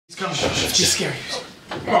He's coming. He's scary.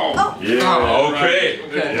 Oh. Yeah. Okay.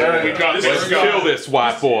 Okay. We got this. Let's kill this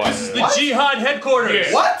white boy. This is the Jihad headquarters.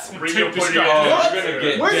 Yeah. What? Take this guy. Oh, you're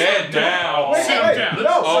gonna get dead now. Wait.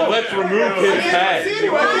 Oh, let's remove his head. I didn't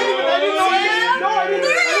do that.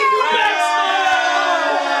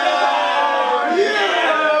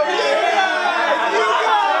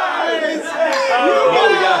 Oh,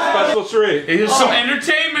 we got a special treat. Here's some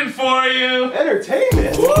entertainment for you.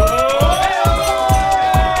 Entertainment?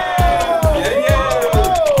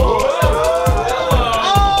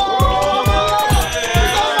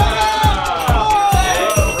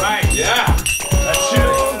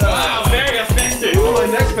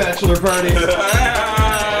 Bachelor party.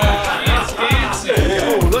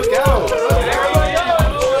 Oh, look out!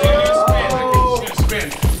 She's gonna spin.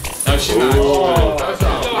 No, she's not.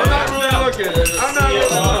 I'm not really looking. I'm not really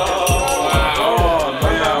looking. Oh,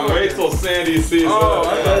 man. Wait till Sandy sees Who?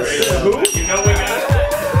 You know we got it.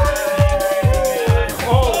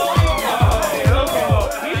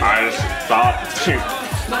 I just thought,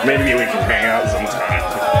 maybe we can hang out sometime.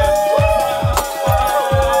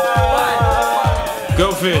 Go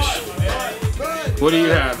fish. What do you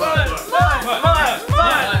have?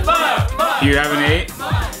 You have an 8?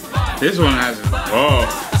 This one has it. Whoa.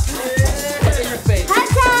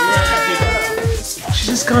 She's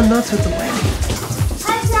just gone nuts with the lady.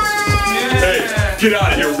 Hey, get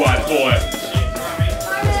out of here, white boy.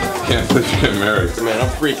 Can't believe you're getting married. Man, I'm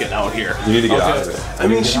freaking out here. You need to get out of it. I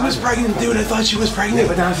mean, she was pregnant, dude. I thought she was pregnant.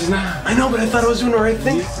 But now she's not. I know, but I thought I was doing the right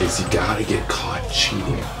thing. Is he gotta get caught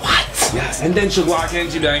cheating? What? Yes. And then she'll walk in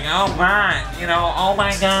and she'll be like, oh my, oh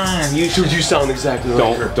my God. You sound exactly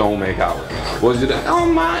like her. Don't make out with her. What did you do? Oh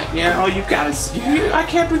my, you gotta, I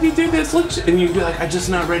can't believe you did this. Look, and you'd be like, I'm just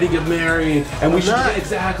not ready to get married. And we should,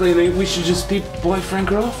 exactly, and we should just be boyfriend,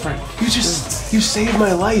 girlfriend. You saved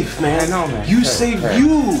my life, man. I know, man. You saved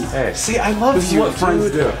you. Hey. See, I love This is you, what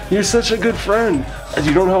friends do. You're such a good friend.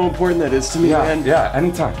 You don't know how important that is to me, man. Yeah,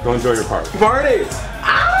 anytime. Go enjoy your party. Party!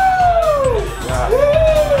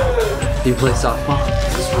 Do you play softball?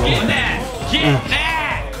 Get that! Get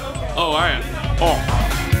that! Oh, all right. Oh.